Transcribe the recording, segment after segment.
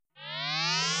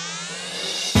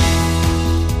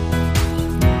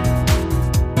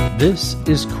This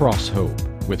is Cross Hope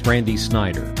with Randy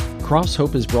Snyder. Cross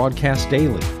Hope is broadcast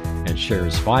daily and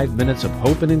shares 5 minutes of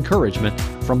hope and encouragement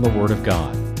from the Word of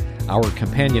God. Our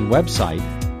companion website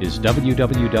is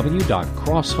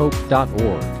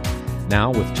www.crosshope.org. Now,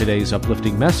 with today's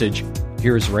uplifting message,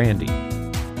 here's Randy.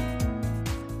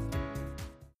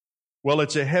 Well,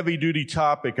 it's a heavy-duty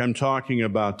topic I'm talking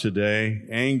about today.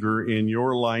 Anger in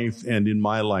your life and in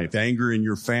my life. Anger in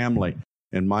your family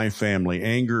and my family.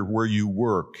 Anger where you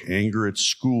work. Anger at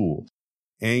school.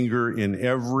 Anger in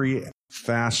every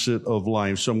facet of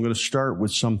life. So I'm going to start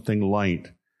with something light,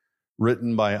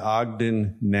 written by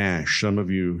Ogden Nash. Some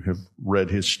of you have read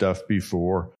his stuff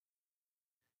before.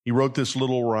 He wrote this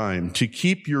little rhyme: to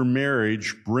keep your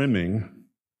marriage brimming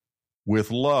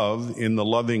with love in the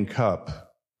loving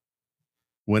cup.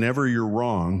 Whenever you're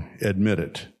wrong, admit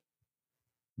it.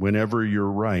 Whenever you're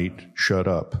right, shut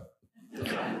up.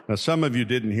 Now, some of you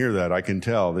didn't hear that. I can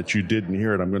tell that you didn't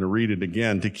hear it. I'm going to read it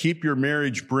again. To keep your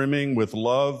marriage brimming with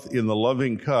love in the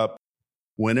loving cup,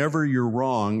 whenever you're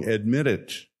wrong, admit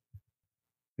it.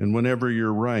 And whenever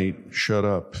you're right, shut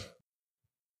up.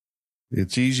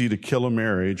 It's easy to kill a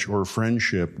marriage or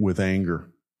friendship with anger.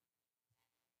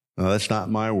 Now, that's not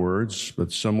my words,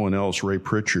 but someone else, Ray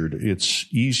Pritchard. It's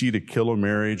easy to kill a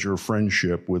marriage or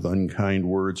friendship with unkind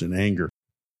words and anger.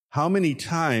 How many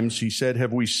times, he said,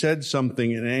 have we said something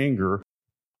in anger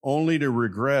only to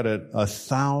regret it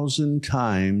 1,000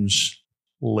 times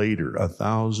later?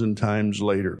 1,000 times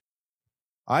later.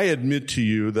 I admit to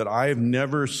you that I have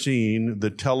never seen the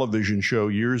television show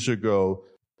years ago,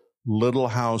 Little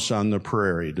House on the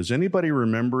Prairie. Does anybody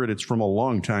remember it? It's from a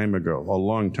long time ago.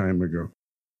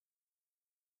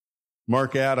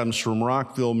 Mark Adams from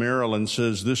Rockville, Maryland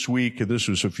says this week, and this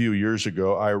was a few years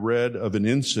ago, I read of an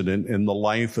incident in the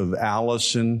life of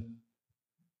Allison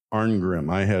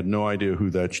Arngrim. I had no idea who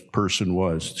that person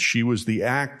was. She was the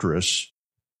actress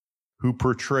who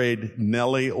portrayed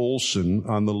Nellie Olson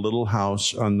on the Little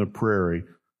House on the Prairie.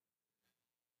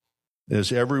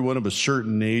 As everyone of a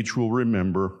certain age will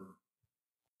remember,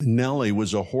 Nellie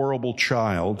was a horrible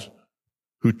child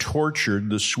who tortured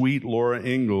the sweet Laura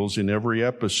Ingalls in every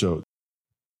episode.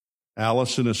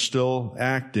 Allison is still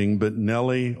acting, but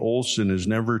Nellie Olson is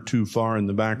never too far in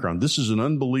the background. This is an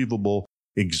unbelievable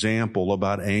example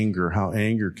about anger, how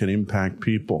anger can impact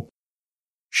people.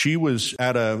 She was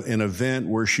at an event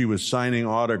where she was signing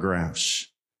autographs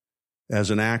as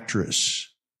an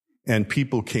actress, and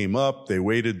people came up, they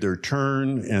waited their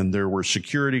turn, and there were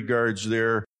security guards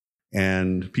there,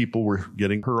 and people were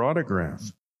getting her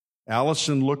autograph.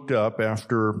 Allison looked up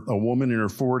after a woman in her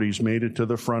 40s made it to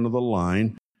the front of the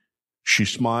line. She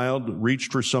smiled,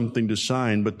 reached for something to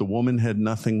sign, but the woman had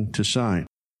nothing to sign.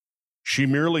 She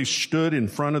merely stood in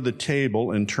front of the table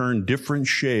and turned different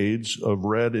shades of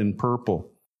red and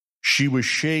purple. She was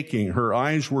shaking. Her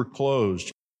eyes were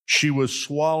closed. She was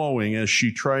swallowing as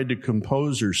she tried to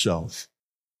compose herself.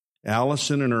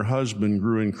 Allison and her husband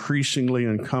grew increasingly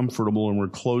uncomfortable and were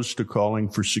close to calling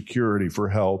for security for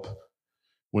help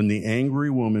when the angry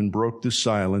woman broke the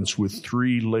silence with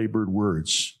 3 labored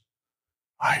words.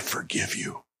 I forgive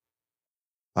you.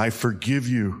 I forgive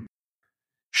you.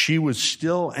 She was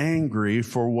still angry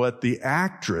for what the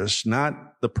actress,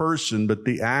 not the person, but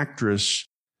the actress,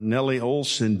 Nellie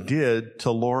Olson, did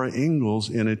to Laura Ingalls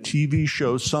in a TV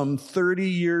show some 30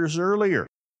 years earlier.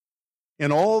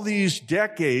 In all these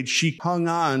decades, she hung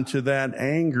on to that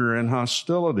anger and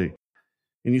hostility.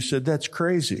 And you said, that's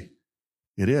crazy.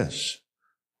 It is.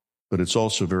 But it's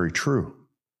also very true.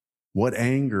 What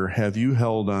anger have you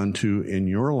held on to in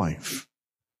your life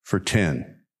for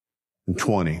 10 and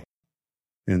 20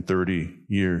 and 30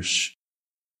 years?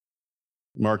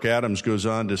 Mark Adams goes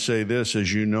on to say this: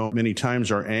 as you know, many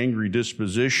times our angry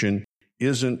disposition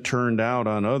isn't turned out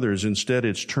on others. Instead,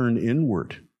 it's turned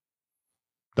inward.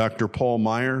 Dr. Paul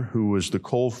Meyer, who was the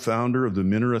co-founder of the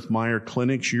Minirth Meyer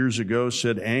Clinics years ago,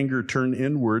 said anger turned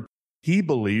inward, he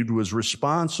believed, was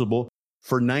responsible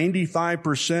for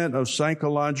 95% of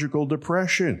psychological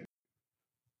depression.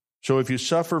 So if you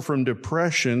suffer from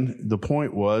depression, the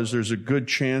point was there's a good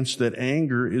chance that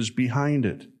anger is behind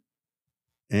it.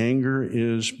 Anger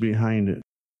is behind it.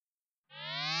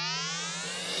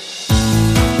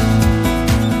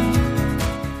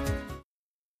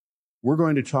 We're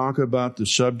going to talk about the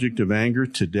subject of anger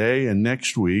today and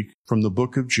next week from the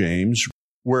book of James,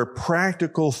 where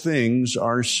practical things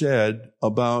are said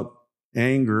about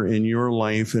anger in your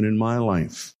life and in my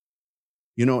life.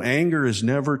 You know, anger is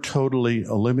never totally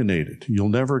eliminated. You'll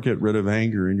never get rid of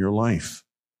anger in your life.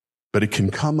 But it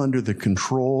can come under the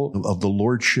control of the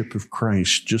lordship of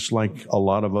Christ, just like a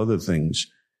lot of other things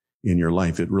in your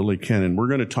life. It really can. And we're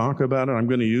going to talk about it. I'm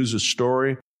going to use a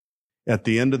story at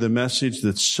the end of the message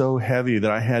that's so heavy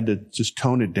that I had to just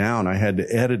tone it down. I had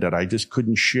to edit it. I just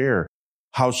couldn't share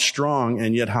how strong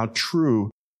and yet how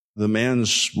true the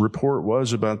man's report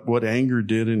was about what anger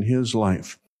did in his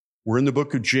life. We're in the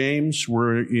book of James.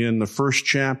 We're in the first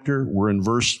chapter. We're in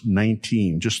verse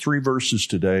 19. Just 3 verses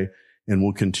today, and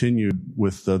we'll continue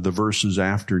with the verses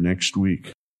after next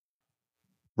week.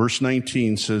 Verse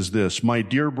 19 says this, "My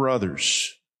dear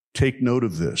brothers, take note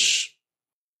of this.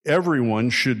 Everyone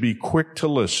should be quick to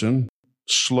listen,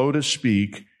 slow to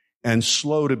speak, and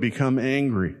slow to become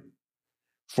angry.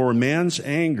 For man's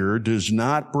anger does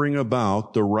not bring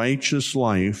about the righteous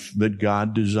life that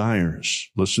God desires."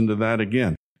 Listen to that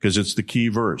again, because it's the key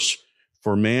verse.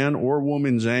 For man or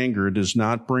woman's anger does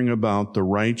not bring about the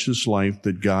righteous life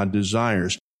that God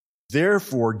desires.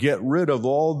 Therefore, get rid of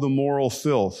all the moral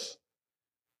filth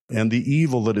and the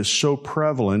evil that is so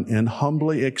prevalent, and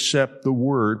humbly accept the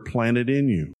word planted in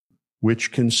you,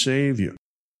 which can save you.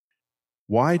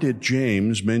 Why did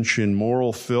James mention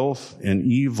moral filth and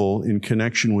evil in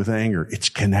connection with anger? It's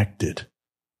connected.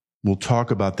 We'll talk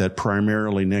about that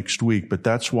primarily next week, but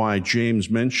that's why James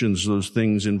mentions those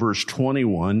things in verse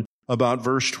 21 about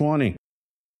verse 20.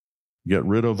 Get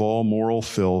rid of all moral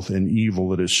filth and evil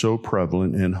that is so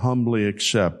prevalent, and humbly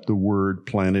accept the word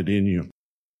planted in you.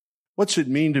 What's it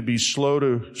mean to be slow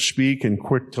to speak and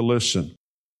quick to listen?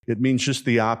 It means just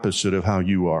the opposite of how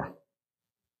you are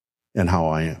and how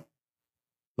I am.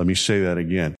 Let me say that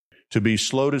again. To be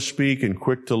slow to speak and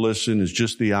quick to listen is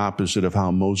just the opposite of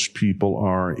how most people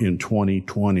are in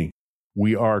 2020.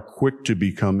 We are quick to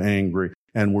become angry,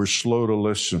 and we're slow to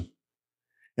listen.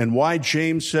 And why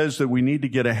James says that we need to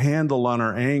get a handle on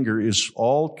our anger is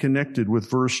all connected with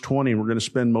verse 20. We're going to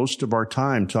spend most of our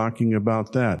time talking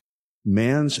about that.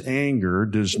 Man's anger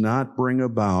does not bring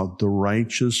about the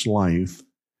righteous life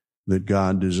that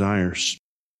God desires.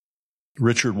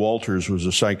 Richard Walters was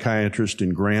a psychiatrist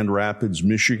in Grand Rapids,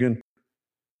 Michigan.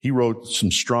 He wrote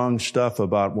some strong stuff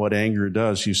about what anger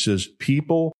does. He says,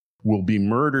 people will be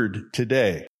murdered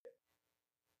today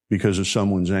because of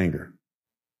someone's anger.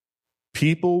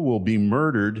 People will be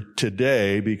murdered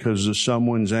today because of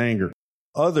someone's anger.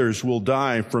 Others will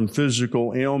die from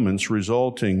physical ailments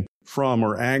resulting from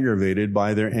or aggravated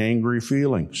by their angry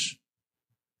feelings.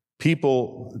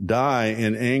 People die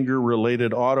in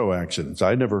anger-related auto accidents.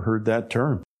 I never heard that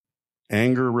term.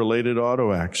 Anger-related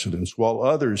auto accidents, while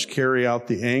others carry out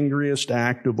the angriest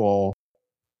act of all,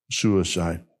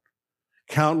 suicide.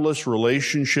 Countless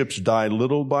relationships die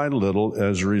little by little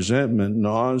as resentment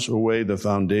gnaws away the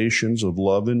foundations of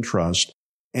love and trust.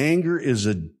 Anger is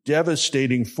a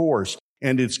devastating force,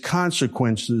 and its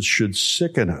consequences should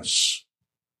sicken us.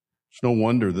 It's no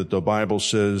wonder that the Bible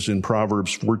says in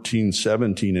Proverbs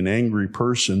 14:17, an angry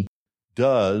person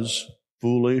does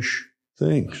foolish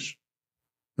things.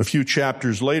 A few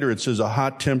chapters later, it says a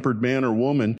hot-tempered man or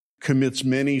woman commits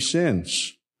many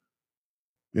sins.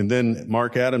 And then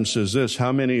Mark Adams says this,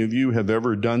 how many of you have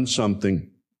ever done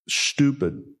something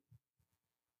stupid,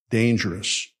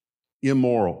 dangerous,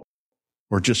 immoral,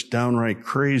 or just downright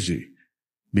crazy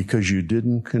because you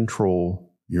didn't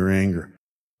control your anger?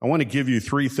 I want to give you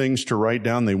 3 things to write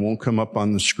down. They won't come up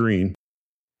on the screen,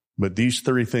 but these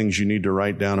 3 things you need to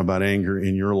write down about anger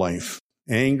in your life.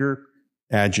 Anger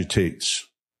agitates.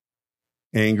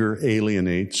 Anger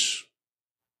alienates.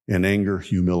 And anger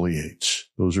humiliates.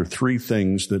 Those are 3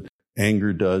 things that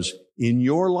anger does in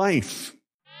your life.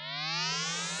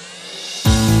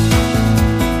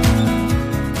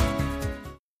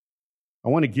 I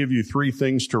want to give you 3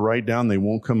 things to write down. They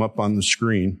won't come up on the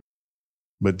screen.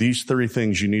 But these 3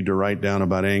 things you need to write down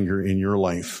about anger in your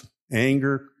life.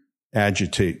 Anger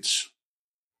agitates.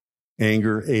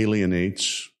 Anger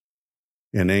alienates.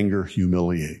 And anger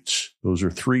humiliates. Those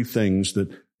are 3 things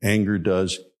that anger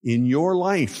does in your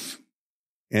life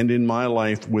and in my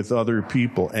life with other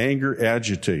people. Anger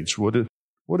agitates. What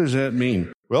does that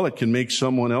mean? Well, it can make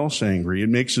someone else angry. It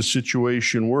makes a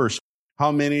situation worse.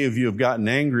 How many of you have gotten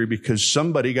angry because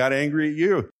somebody got angry at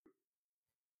you?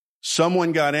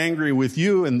 Someone got angry with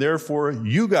you, and therefore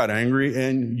you got angry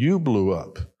and you blew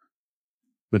up.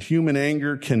 But human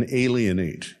anger can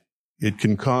alienate. It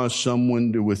can cause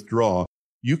someone to withdraw.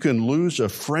 You can lose a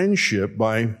friendship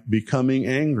by becoming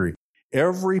angry.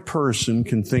 Every person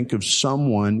can think of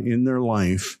someone in their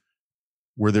life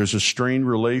where there's a strained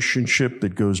relationship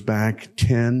that goes back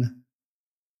 10,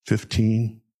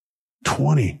 15,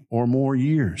 20 or more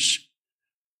years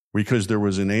because there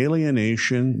was an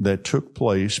alienation that took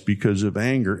place because of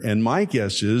anger. And my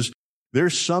guess is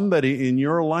there's somebody in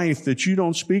your life that you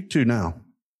don't speak to now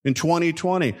in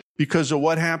 2020 because of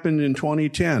what happened in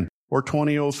 2010 or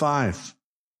 2005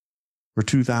 or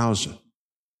 2000.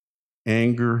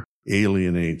 Anger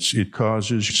alienates. It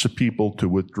causes people to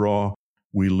withdraw.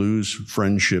 We lose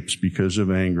friendships because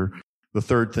of anger. The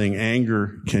third thing,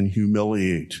 anger can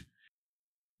humiliate.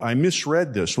 I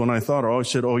misread this when I thought, I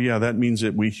said, that means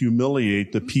that we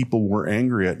humiliate the people we're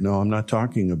angry at. No, I'm not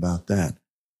talking about that.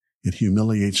 It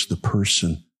humiliates the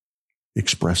person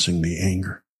expressing the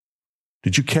anger.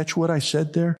 Did you catch what I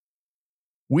said there?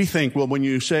 We think, when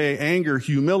you say anger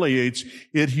humiliates,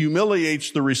 it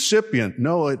humiliates the recipient.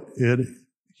 No, it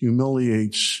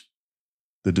humiliates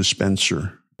the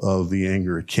dispenser of the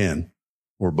anger. It can,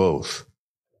 or both.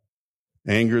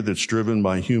 Anger that's driven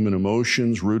by human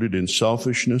emotions, rooted in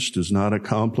selfishness, does not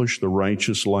accomplish the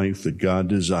righteous life that God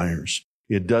desires.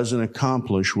 It doesn't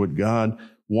accomplish what God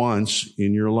wants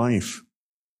in your life.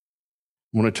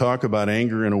 I want to talk about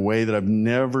anger in a way that I've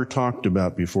never talked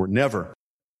about before. Never.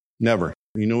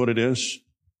 You know what it is?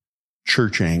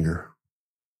 Church anger.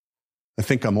 I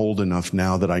think I'm old enough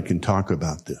now that I can talk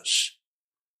about this.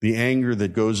 The anger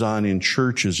that goes on in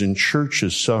churches, and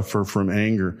churches suffer from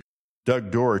anger.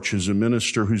 Doug Dortch is a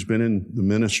minister who's been in the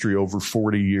ministry over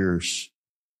 40 years.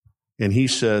 And he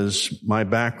says, my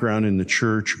background in the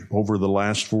church over the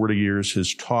last 40 years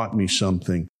has taught me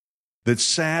something. That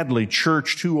sadly,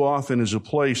 church too often is a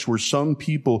place where some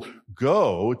people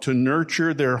go to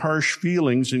nurture their harsh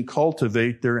feelings and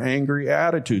cultivate their angry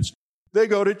attitudes. They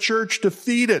go to church to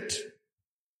feed it.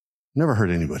 Never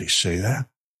heard anybody say that.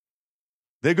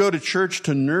 They go to church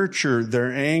to nurture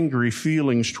their angry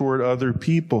feelings toward other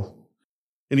people.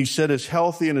 And he said, as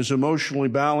healthy and as emotionally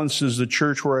balanced as the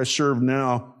church where I serve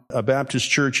now, a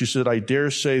Baptist church, he said, I dare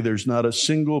say there's not a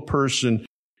single person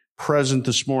present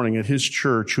this morning at his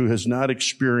church who has not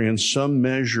experienced some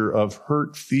measure of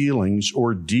hurt feelings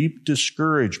or deep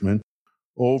discouragement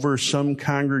over some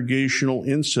congregational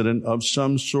incident of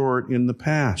some sort in the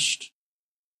past.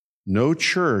 No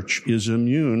church is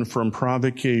immune from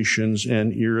provocations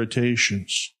and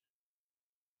irritations.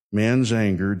 Man's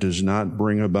anger does not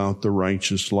bring about the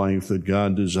righteous life that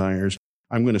God desires.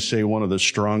 I'm going to say one of the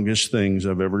strongest things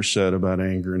I've ever said about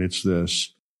anger, and it's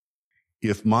this.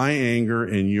 If my anger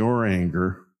and your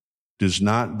anger does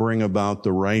not bring about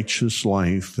the righteous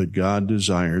life that God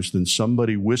desires, then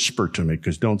somebody whisper to me,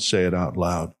 because don't say it out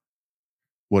loud,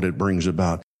 what it brings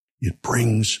about. It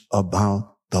brings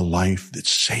about the life that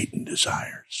Satan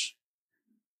desires.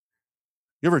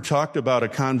 You ever talked about a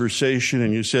conversation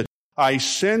and you said, I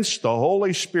sensed the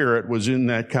Holy Spirit was in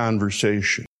that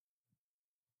conversation.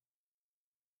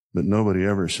 But nobody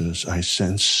ever says, I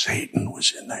sense Satan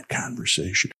was in that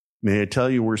conversation. May I tell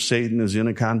you where Satan is in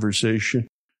a conversation?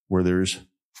 Where there's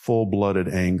full-blooded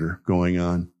anger going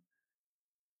on.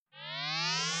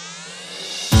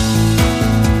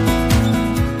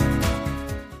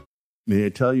 May I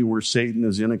tell you where Satan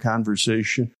is in a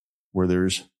conversation? Where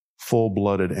there's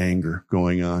full-blooded anger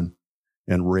going on,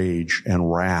 and rage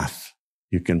and wrath.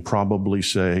 You can probably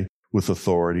say with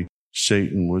authority,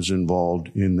 Satan was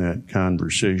involved in that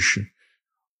conversation.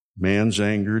 Man's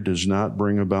anger does not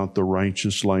bring about the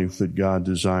righteous life that God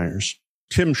desires.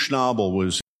 Tim Schnabel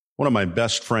was one of my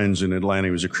best friends in Atlanta.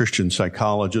 He was a Christian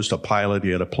psychologist, a pilot.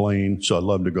 He had a plane, so I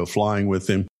loved to go flying with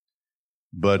him.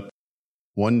 But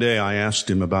one day I asked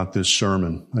him about this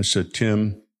sermon. I said,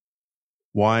 Tim,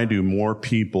 why do more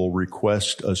people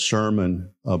request a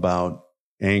sermon about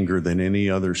anger than any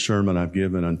other sermon I've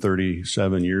given on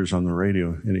 37 years on the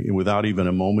radio? And without even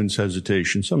a moment's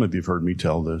hesitation, some of you have heard me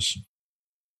tell this.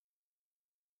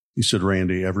 He said,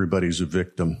 Randy, everybody's a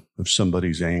victim of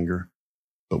somebody's anger,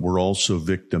 but we're also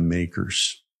victim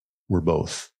makers. We're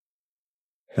both.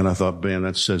 And I thought, man,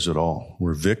 that says it all.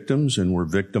 We're victims and we're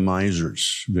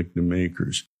victimizers, victim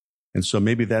makers. And so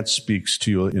maybe that speaks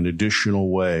to you an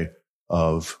additional way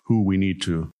of who we need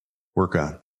to work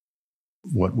on.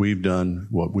 What we've done,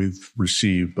 what we've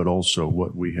received, but also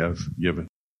what we have given.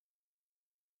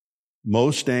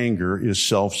 Most anger is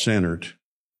self-centered.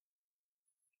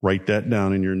 Write that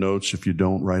down in your notes. If you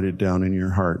don't, write it down in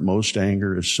your heart. Most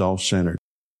anger is self-centered.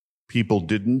 People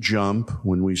didn't jump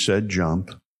when we said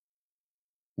jump.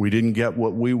 We didn't get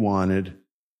what we wanted.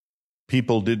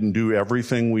 People didn't do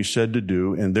everything we said to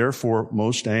do, and therefore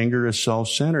most anger is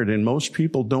self-centered, and most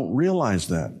people don't realize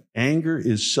that. Anger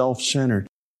is self-centered.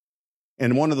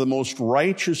 And one of the most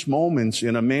righteous moments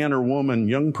in a man or woman,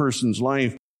 young person's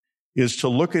life, is to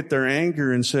look at their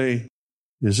anger and say,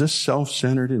 is this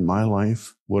self-centered in my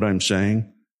life, what I'm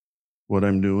saying, what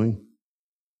I'm doing?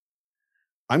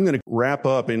 I'm going to wrap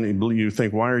up, and you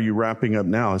think, why are you wrapping up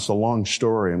now? It's a long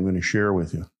story I'm going to share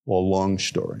with you. Well, a long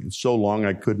story. It's so long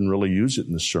I couldn't really use it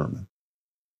in the sermon.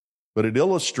 But it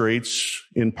illustrates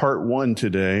in part one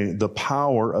today the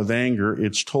power of anger.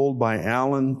 It's told by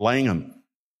Alan Langham.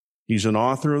 He's an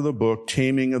author of the book,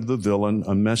 Taming of the Villain,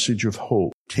 A Message of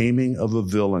Hope. Taming of the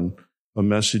Villain, A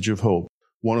Message of Hope.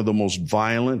 One of the most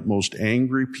violent, most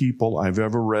angry people I've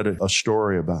ever read a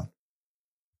story about.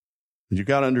 And you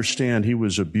got to understand, he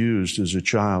was abused as a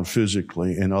child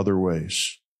physically in other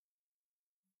ways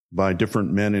by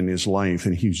different men in his life,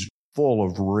 and he's full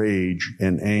of rage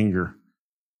and anger.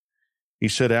 He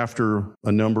said after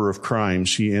a number of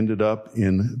crimes, he ended up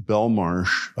in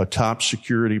Belmarsh, a top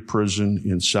security prison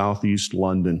in southeast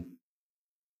London.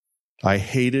 I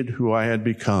hated who I had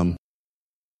become.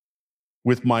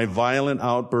 With my violent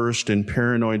outburst and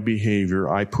paranoid behavior,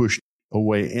 I pushed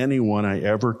away anyone I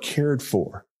ever cared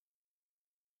for.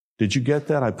 Did you get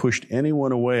that? I pushed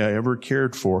anyone away I ever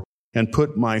cared for and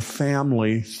put my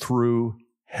family through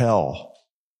hell.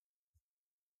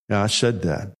 Now, I said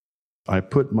that. I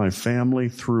put my family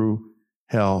through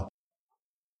hell.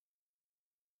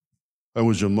 I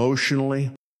was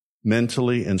emotionally,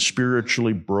 mentally, and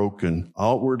spiritually broken.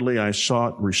 Outwardly, I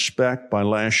sought respect by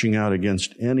lashing out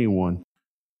against anyone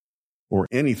or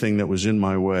anything that was in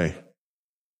my way.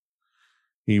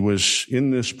 He was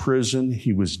in this prison.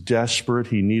 He was desperate.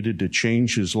 He needed to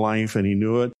change his life, and he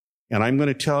knew it. And I'm going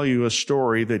to tell you a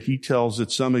story that he tells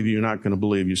that some of you are not going to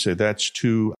believe. You say, that's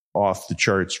too off the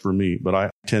charts for me, but I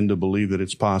tend to believe that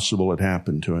it's possible it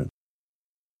happened to him.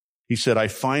 He said, I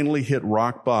finally hit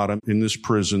rock bottom in this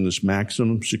prison, this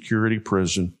maximum security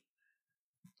prison.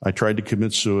 I tried to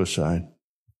commit suicide.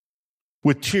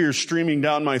 With tears streaming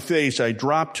down my face, I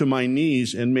dropped to my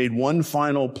knees and made one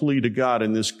final plea to God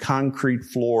in this concrete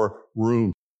floor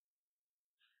room.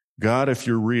 God, if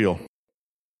you're real,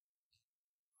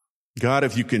 God,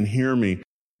 if you can hear me,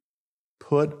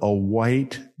 put a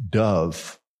white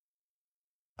dove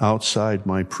outside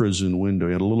my prison window.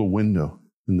 He had a little window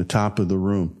in the top of the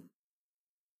room.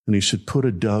 And he said, put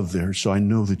a dove there so I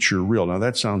know that you're real. Now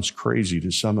that sounds crazy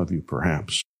to some of you,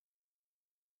 perhaps.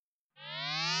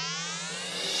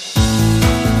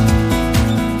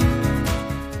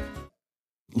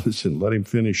 Listen, let him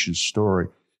finish his story.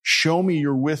 Show me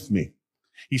you're with me.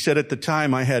 He said, at the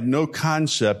time, I had no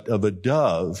concept of a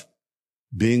dove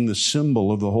being the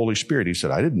symbol of the Holy Spirit. He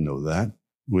said, I didn't know that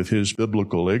with his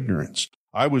biblical ignorance.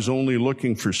 I was only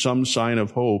looking for some sign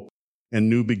of hope and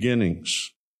new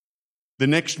beginnings. The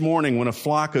next morning, when a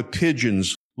flock of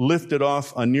pigeons lifted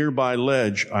off a nearby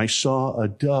ledge, I saw a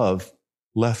dove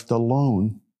left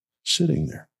alone sitting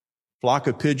there. Flock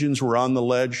of pigeons were on the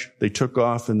ledge. They took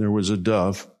off, and there was a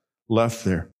dove left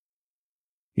there.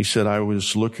 He said, I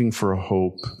was looking for a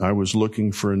hope. I was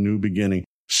looking for a new beginning.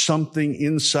 Something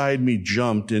inside me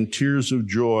jumped, and tears of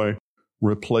joy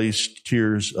replaced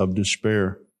tears of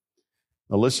despair.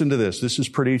 Now listen to this. This is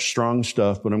pretty strong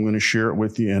stuff, but I'm going to share it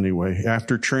with you anyway.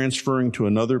 After transferring to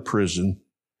another prison,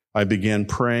 I began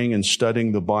praying and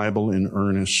studying the Bible in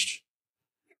earnest.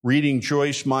 Reading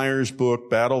Joyce Meyer's book,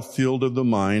 Battlefield of the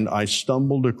Mind, I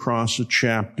stumbled across a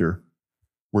chapter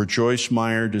where Joyce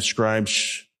Meyer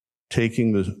describes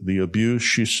taking the abuse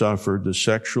she suffered, the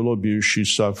sexual abuse she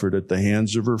suffered at the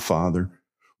hands of her father,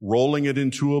 rolling it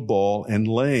into a ball and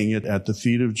laying it at the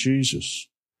feet of Jesus.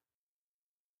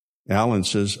 Alan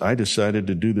says, I decided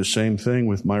to do the same thing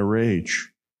with my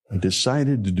rage. I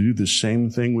decided to do the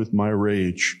same thing with my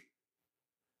rage.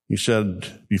 He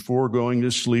said, before going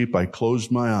to sleep, I closed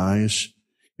my eyes,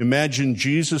 imagined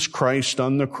Jesus Christ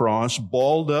on the cross,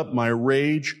 balled up my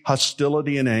rage,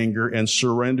 hostility, and anger, and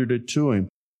surrendered it to him.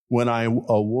 When I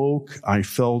awoke, I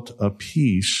felt a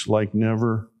peace like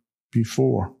never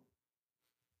before.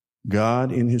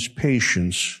 God, in his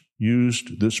patience,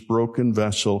 used this broken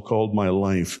vessel called my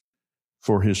life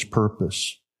for his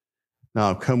purpose.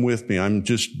 Now, come with me. I'm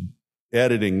just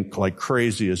editing like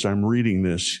crazy as I'm reading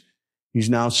this. He's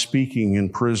now speaking in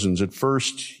prisons. At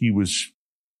first, he was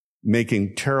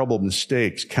making terrible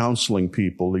mistakes, counseling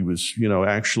people. He was,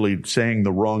 actually saying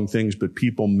the wrong things, but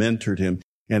people mentored him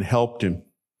and helped him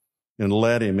and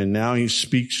led him. And now he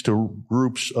speaks to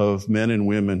groups of men and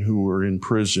women who are in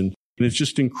prison. And it's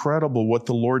just incredible what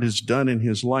the Lord has done in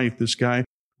his life. This guy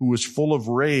who was full of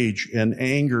rage and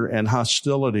anger and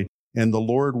hostility. And the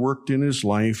Lord worked in his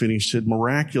life, and he said,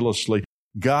 miraculously,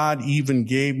 God even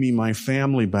gave me my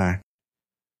family back.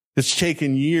 It's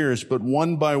taken years, but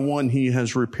one by one, he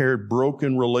has repaired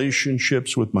broken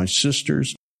relationships with my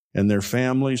sisters and their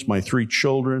families, my 3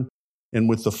 children, and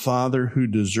with the father who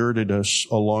deserted us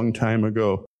a long time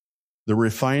ago. The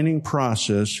refining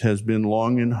process has been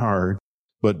long and hard,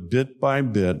 but bit by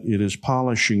bit, it is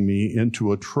polishing me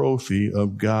into a trophy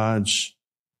of God's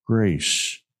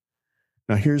grace.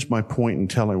 Now, here's my point in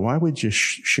telling. Why would you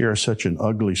share such an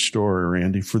ugly story,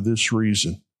 Randy? For this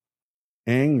reason.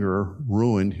 Anger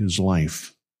ruined his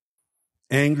life.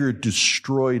 Anger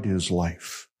destroyed his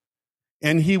life.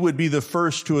 And he would be the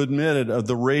first to admit it, of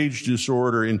the rage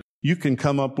disorder. And you can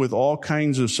come up with all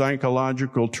kinds of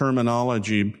psychological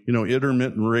terminology,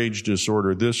 intermittent rage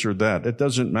disorder, this or that. It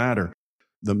doesn't matter.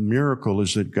 The miracle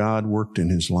is that God worked in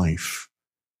his life.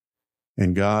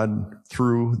 And God,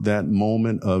 through that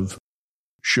moment of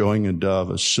showing a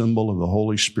dove, a symbol of the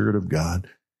Holy Spirit of God,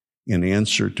 in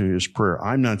answer to his prayer.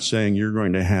 I'm not saying you're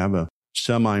going to have a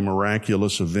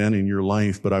semi-miraculous event in your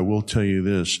life, but I will tell you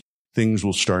this. Things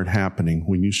will start happening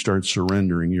when you start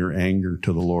surrendering your anger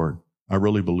to the Lord. I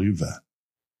really believe that.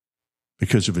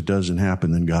 Because if it doesn't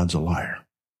happen, then God's a liar.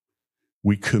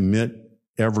 We commit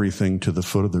everything to the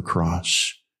foot of the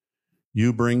cross.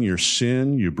 You bring your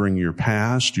sin, you bring your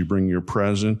past, you bring your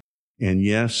present, and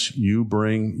yes, you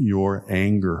bring your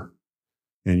anger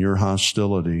and your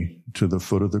hostility to the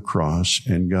foot of the cross,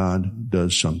 and God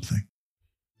does something.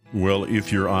 Well,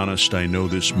 if you're honest, I know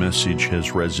this message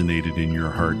has resonated in your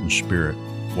heart and spirit.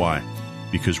 Why?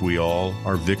 Because we all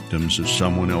are victims of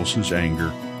someone else's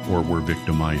anger, or we're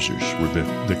victimizers, we're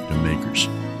victim makers.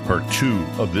 Part 2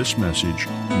 of this message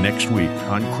next week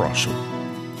on Crosshope.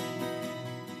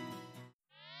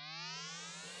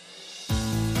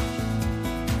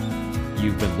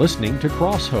 You've been listening to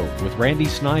Crosshope with Randy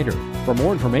Snyder. For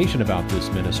more information about this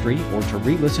ministry or to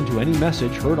re-listen to any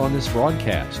message heard on this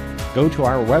broadcast, go to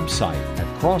our website at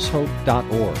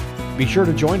crosshope.org. Be sure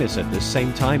to join us at this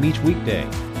same time each weekday,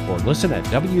 or listen at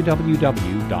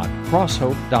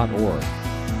www.crosshope.org.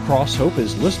 Crosshope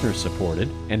is listener-supported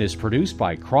and is produced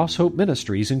by Crosshope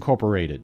Ministries, Incorporated.